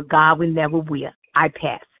yourself, because God will never will. I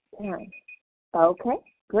pass. Okay,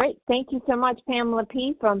 great. Thank you so much, Pamela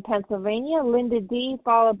P. from Pennsylvania. Linda D.,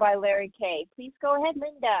 followed by Larry K. Please go ahead,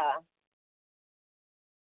 Linda.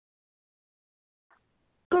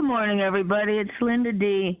 Good morning, everybody. It's Linda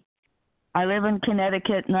D. I live in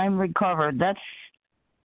Connecticut, and I'm recovered. That's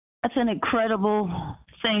an incredible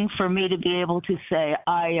thing for me to be able to say.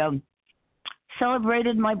 I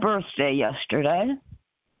celebrated my birthday yesterday,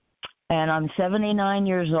 and I'm 79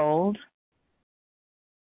 years old,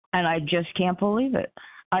 and I just can't believe it.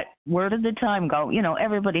 Where did the time go? You know,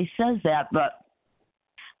 everybody says that, but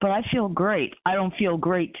I feel great. I don't feel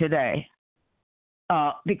great today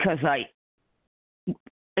because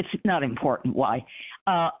it's not important why,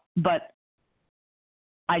 but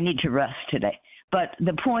I need to rest today. But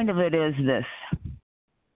the point of it is this.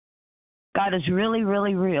 God is really,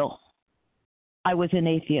 really real. I was an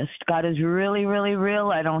atheist. God is really, really real.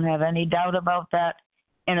 I don't have any doubt about that.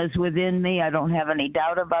 And it's within me. I don't have any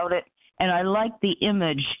doubt about it. And I like the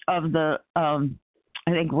image of the, I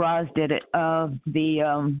think Roz did it, of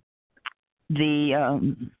the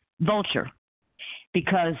vulture.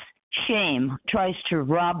 Because shame tries to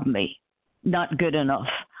rob me. Not good enough.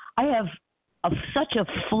 I have such a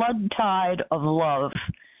flood tide of love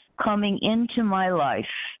coming into my life.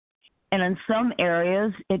 And in some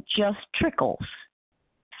areas, it just trickles,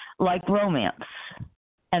 like romance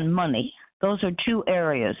and money. Those are two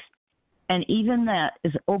areas. And even that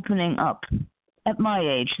is opening up at my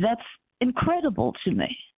age. That's incredible to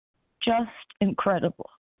me, just incredible.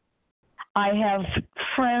 I have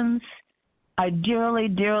friends I dearly,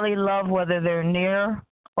 dearly love, whether they're near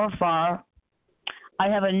or far. I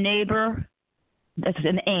have a neighbor that's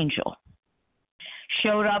an angel.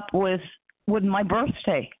 Showed up with my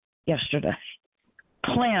birthday yesterday.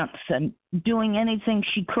 Plants and doing anything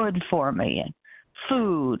she could for me, and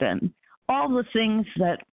food and all the things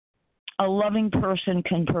that a loving person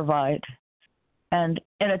can provide. And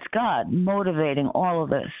it's God motivating all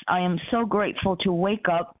of this. I am so grateful to wake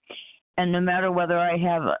up, and no matter whether I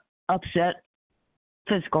have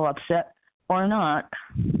physical upset or not,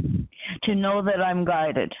 to know that I'm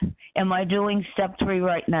guided. Am I doing step 3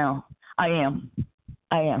 right now? I am.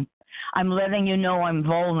 I'm letting you know I'm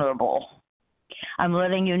vulnerable. I'm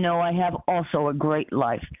letting you know I have also a great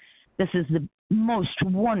life. This is the most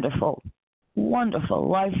wonderful, wonderful,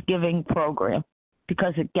 life-giving program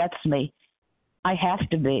because it gets me. I have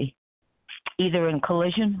to be. either in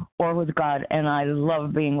collision or with God, and I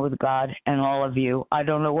love being with God and all of you. I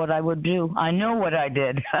don't know what I would do. I know what I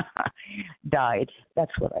did. Died.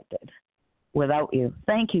 That's what I did without you.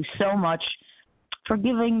 Thank you so much for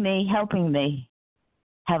giving me, helping me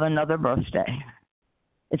have another birthday.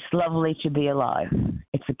 It's lovely to be alive.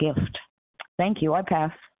 It's a gift. Thank you. I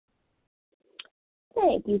pass.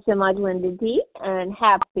 Thank you so much, Linda D. And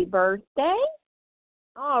happy birthday.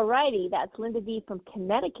 All righty, that's Linda D. from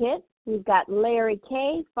Connecticut. We've got Larry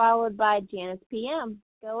K. followed by Janice PM.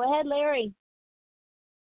 Go ahead, Larry.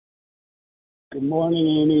 Good morning,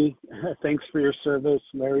 Amy. Thanks for your service.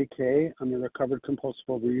 Larry K. I'm a recovered compulsive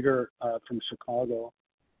overeater from Chicago.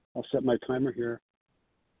 I'll set my timer here.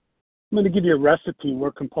 I'm going to give you a recipe.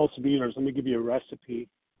 We're compulsive eaters. Let me give you a recipe.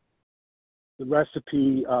 The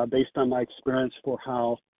recipe based on my experience for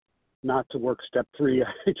how not to work step 3.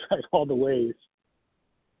 I tried all the ways.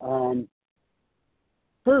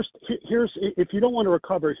 First, here's, if you don't want to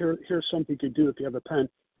recover, here's something to do if you have a pen.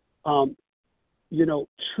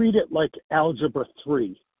 Treat it like Algebra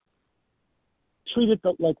 3. Treat it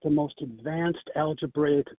like the most advanced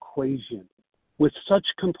algebraic equation with such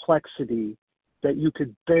complexity that you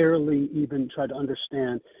could barely even try to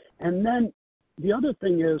understand. And then the other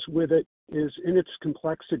thing is with it is in its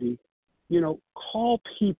complexity, call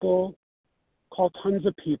tons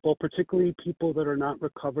of people, particularly people that are not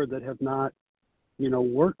recovered, that have not,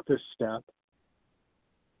 worked this step,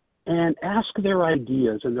 and ask their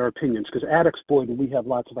ideas and their opinions, because addicts, boy, do we have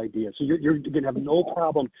lots of ideas. So you're going to have no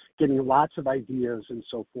problem getting lots of ideas and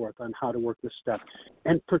so forth on how to work this step.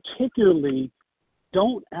 And particularly,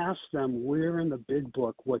 don't ask them where in the big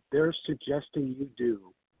book what they're suggesting you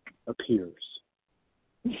do appears.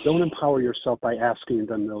 Don't empower yourself by asking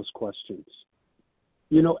them those questions.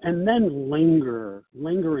 And then linger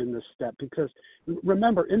in this step, because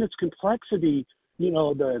remember, in its complexity,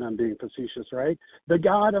 and I'm being facetious, right? The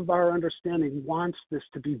God of our understanding wants this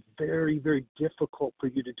to be very, very difficult for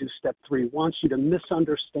you to do step 3, wants you to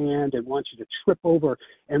misunderstand and wants you to trip over,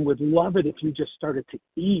 and would love it if you just started to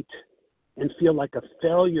eat and feel like a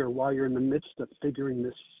failure while you're in the midst of figuring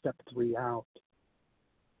this step 3 out.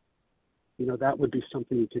 That would be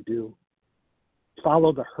something you could do.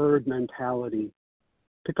 Follow the herd mentality.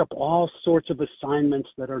 Pick up all sorts of assignments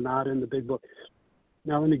that are not in the big book.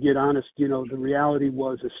 Now, let me get honest. The reality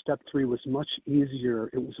was that step 3 was much easier.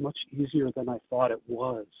 It was much easier than I thought it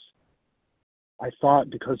was. I thought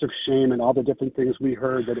because of shame and all the different things we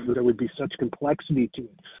heard that there would be such complexity to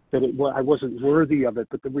it, that I wasn't worthy of it.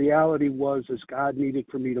 But the reality was God needed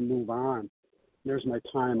for me to move on. There's my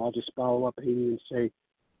time. I'll just follow up, Amy, and say,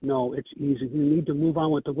 no, it's easy. You need to move on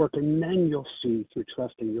with the work, and then you'll see, through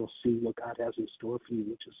trusting, you'll see what God has in store for you,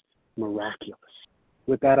 which is miraculous.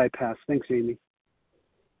 With that, I pass. Thanks, Amy.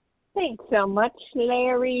 Thanks so much,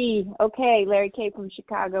 Larry. Okay, Larry K. from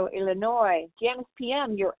Chicago, Illinois. Janice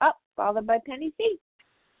PM, you're up, followed by Penny C.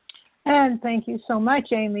 And thank you so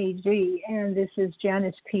much, Amy G. And this is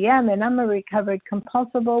Janice PM, and I'm a recovered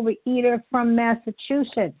compulsive overeater from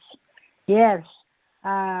Massachusetts. Yes,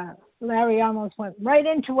 Larry almost went right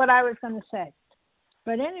into what I was going to say.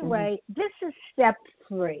 But anyway, This is step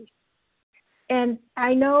 3. And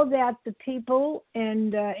I know that the people,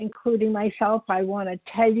 and including myself, I want to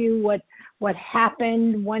tell you what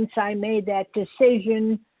happened once I made that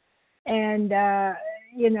decision. And,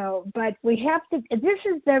 but we have to, this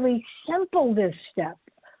is very simple, this step.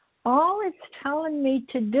 All it's telling me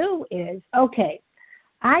to do is, okay,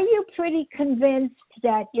 are you pretty convinced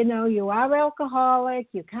that, you are alcoholic,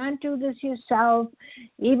 you can't do this yourself,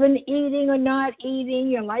 even eating or not eating,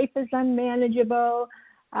 your life is unmanageable,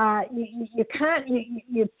 you can't,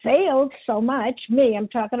 you failed so much, I'm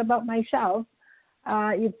talking about myself,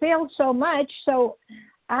 you failed so much, so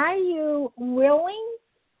are you willing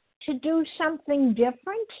to do something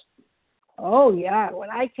different? Oh yeah, when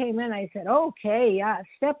I came in, I said, okay, yeah,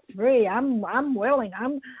 step 3, I'm willing.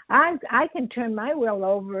 I can turn my will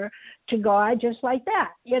over to God just like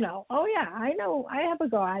that. Oh yeah, I know I have a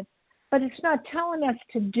God, but it's not telling us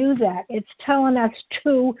to do that. It's telling us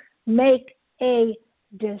to make a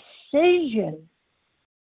decision,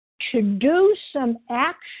 to do some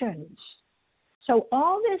actions. So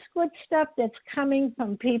all this good stuff that's coming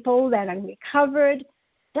from people that are recovered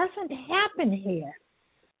doesn't happen here.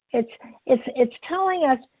 It's telling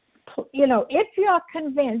us, if you're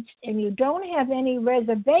convinced and you don't have any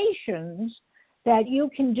reservations that you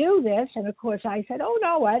can do this, and of course I said, oh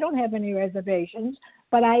no, I don't have any reservations,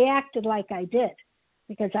 but I acted like I did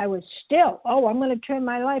because I was still, I'm going to turn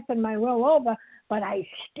my life and my will over, but I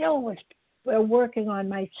still was working on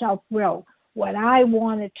my self-will, what I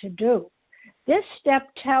wanted to do. This step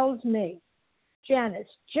tells me Janice,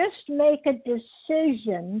 just make a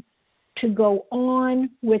decision to go on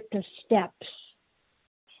with the steps.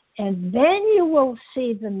 And then you will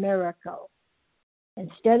see the miracle.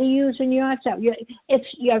 Instead of using yourself, it's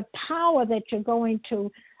your power that you're going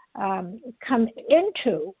to come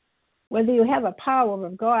into, whether you have a power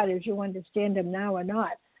of God as you understand Him now or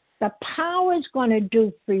not. The power is going to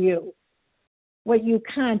do for you what you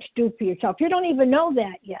can't do for yourself. You don't even know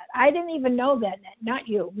that yet. I didn't even know that. Not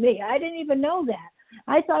you, me. I didn't even know that.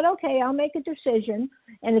 I thought, okay, I'll make a decision,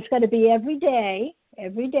 and it's going to be every day,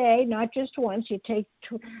 not just once. You take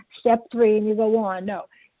step 3 and you go on. No,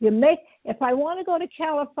 if I want to go to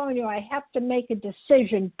California, I have to make a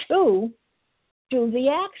decision to do the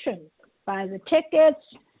action, buy the tickets,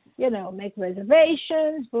 make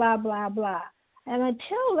reservations, blah, blah, blah. And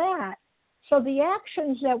until that, so the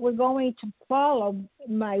actions that we're going to follow,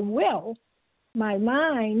 my will, my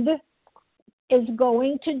mind, is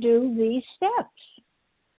going to do these steps.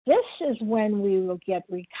 This is when we will get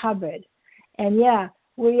recovered. And yeah,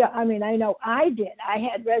 I know I did. I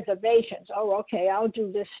had reservations. Oh, okay, I'll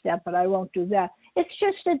do this step, but I won't do that. It's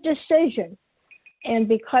just a decision. And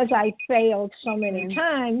because I failed so many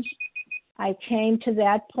times, I came to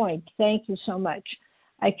that point. Thank you so much.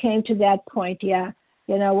 I came to that point, yeah,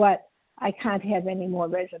 you know what? I can't have any more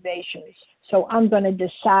reservations. So I'm going to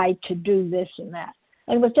decide to do this and that.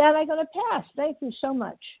 And with that, I'm going to pass. Thank you so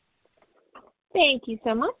much. Thank you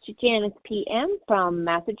so much, Janice PM from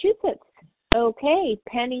Massachusetts. Okay,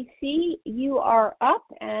 Penny C., you are up,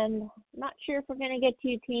 and not sure if we're going to get to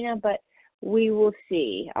you, Tina, but we will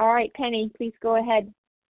see. All right, Penny, please go ahead.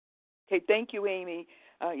 Okay, thank you, Amy.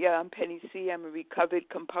 I'm Penny C. I'm a recovered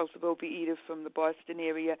compulsive overeater from the Boston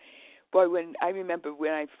area. Boy, I remember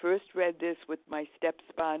when I first read this with my step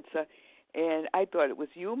sponsor, and I thought it was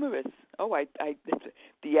humorous.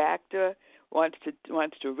 The actor wants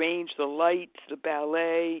to arrange the lights, the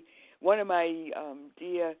ballet. One of my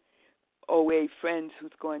dear OA friends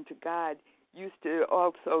who's gone to God used to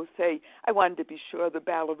also say, I wanted to be sure the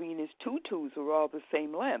ballerina's tutus were all the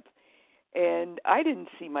same length. And I didn't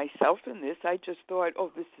see myself in this. I just thought,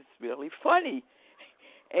 this is really funny.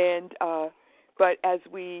 And but as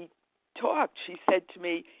we talked, she said to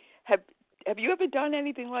me, have you ever done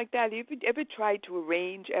anything like that? Have you ever tried to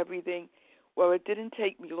arrange everything? Well, it didn't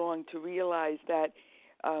take me long to realize that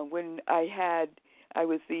when I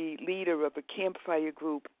was the leader of a campfire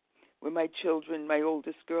group where my children, my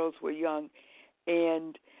oldest girls, were young,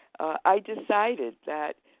 and I decided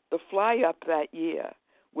that the fly-up that year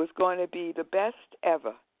was going to be the best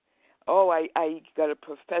ever. I got a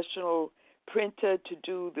professional printer to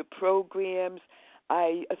do the programs.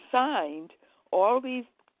 I assigned all these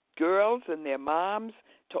girls and their moms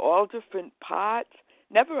to all different parts.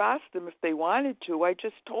 Never asked them if they wanted to. I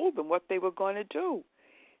just told them what they were going to do.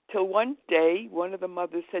 Till one day, one of the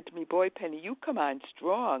mothers said to me, "Boy, Penny, you come on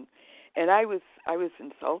strong." And I was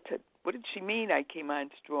insulted. What did she mean I came on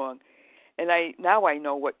strong? And now I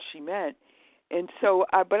know what she meant. And so,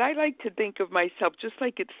 but I like to think of myself, just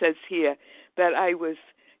like it says here, that I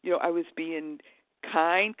was being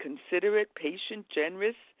kind, considerate, patient,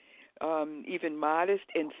 generous, even modest,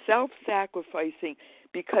 and self-sacrificing,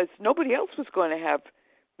 because nobody else was going to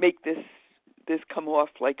make this come off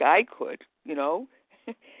like I could,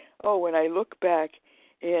 when I look back,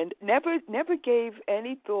 and never gave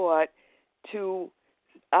any thought to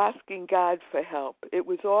asking God for help. It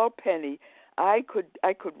was all Penny. I could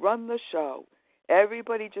run the show.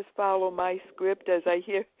 Everybody just follow my script as I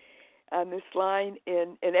hear on this line,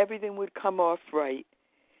 and everything would come off right.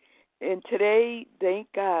 And today,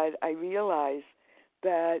 thank God, I realize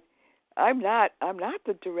that I'm not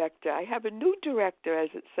the director. I have a new director, as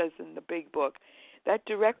it says in the big book. That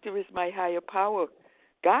director is my higher power,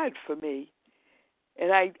 God, for me.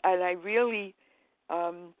 And I really,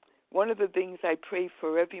 one of the things I pray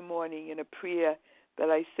for every morning in a prayer that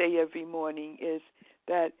I say every morning is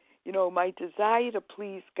that, my desire to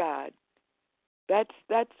please God.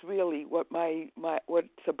 That's really what what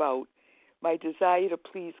it's about. My desire to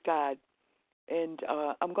please God. And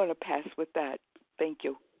I'm going to pass with that. Thank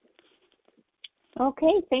you.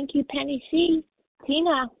 Okay, thank you, Penny C.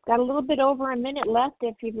 Tina, got a little bit over a minute left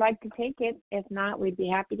if you'd like to take it. If not, we'd be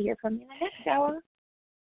happy to hear from you in the next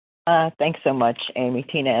hour. Thanks so much, Amy.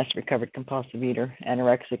 Tina S., recovered compulsive eater,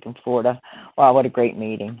 anorexic in Florida. Wow, what a great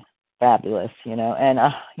meeting. Fabulous, and,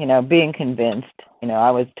 being convinced, I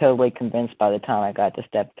was totally convinced by the time I got to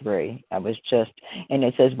step 3. I was just, and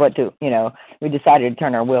it says we decided to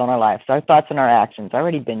turn our will and our life. So our thoughts and our actions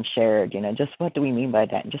already been shared, just what do we mean by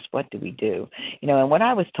that and just what do we do? And what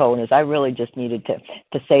I was told is I really just needed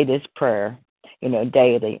to say this prayer,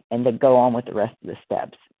 daily and to go on with the rest of the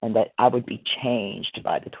steps. and that I would be changed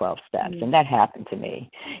by the 12 steps. And that happened to me.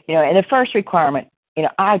 And the first requirement,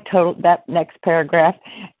 that next paragraph,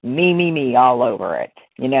 me all over it,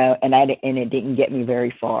 and it didn't get me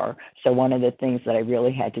very far. So one of the things that I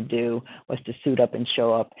really had to do was to suit up and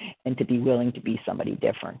show up and to be willing to be somebody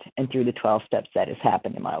different. And through the 12 steps, that has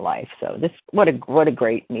happened in my life. So what a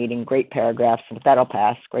great meeting, great paragraphs. With that, I'll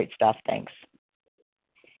pass. Great stuff. Thanks.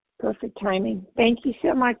 Perfect timing. Thank you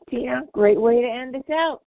so much, Tina. Great way to end us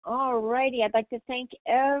out. All righty. I'd like to thank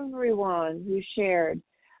everyone who shared.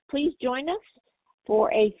 Please join us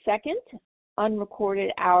for a second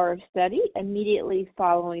unrecorded hour of study immediately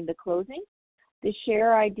following the closing. The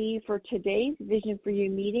share ID for today's Vision for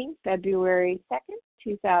You meeting, February 2nd,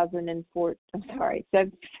 2004.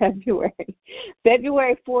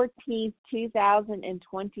 February 14th,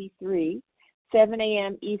 2023, 7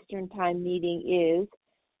 a.m. Eastern Time meeting is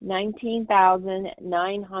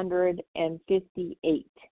 19,958.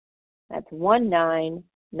 That's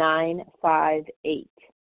 19958.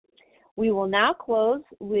 We will now close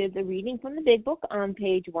with a reading from the Big Book on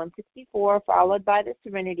page 164, followed by the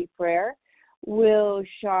Serenity Prayer. Will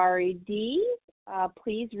Shari D.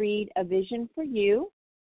 Please read A Vision for You?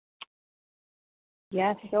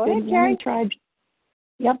 Yes. Go ahead, Shari. Tribe.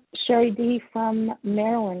 Yep, Shari D. from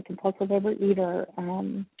Maryland, compulsive overeater.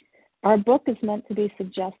 Our book is meant to be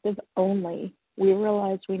suggestive only. We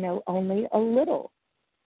realize we know only a little.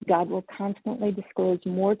 God will constantly disclose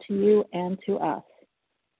more to you and to us.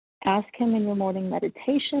 Ask him in your morning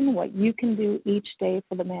meditation what you can do each day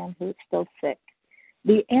for the man who is still sick.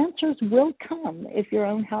 The answers will come if your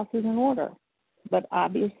own house is in order, but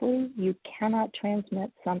obviously you cannot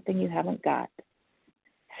transmit something you haven't got.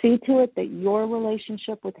 See to it that your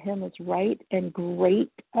relationship with him is right, and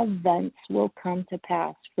great events will come to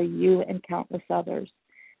pass for you and countless others.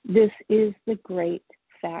 This is the great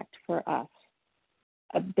fact for us.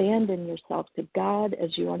 Abandon yourself to God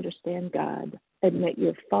as you understand God. Admit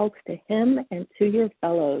your faults to him and to your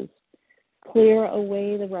fellows. Clear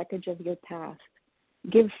away the wreckage of your past.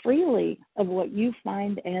 Give freely of what you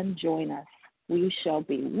find and join us. We shall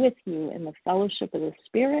be with you in the fellowship of the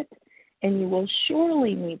Spirit, and you will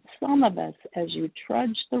surely meet some of us as you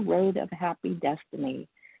trudge the road of happy destiny.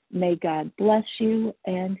 May God bless you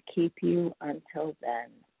and keep you until then.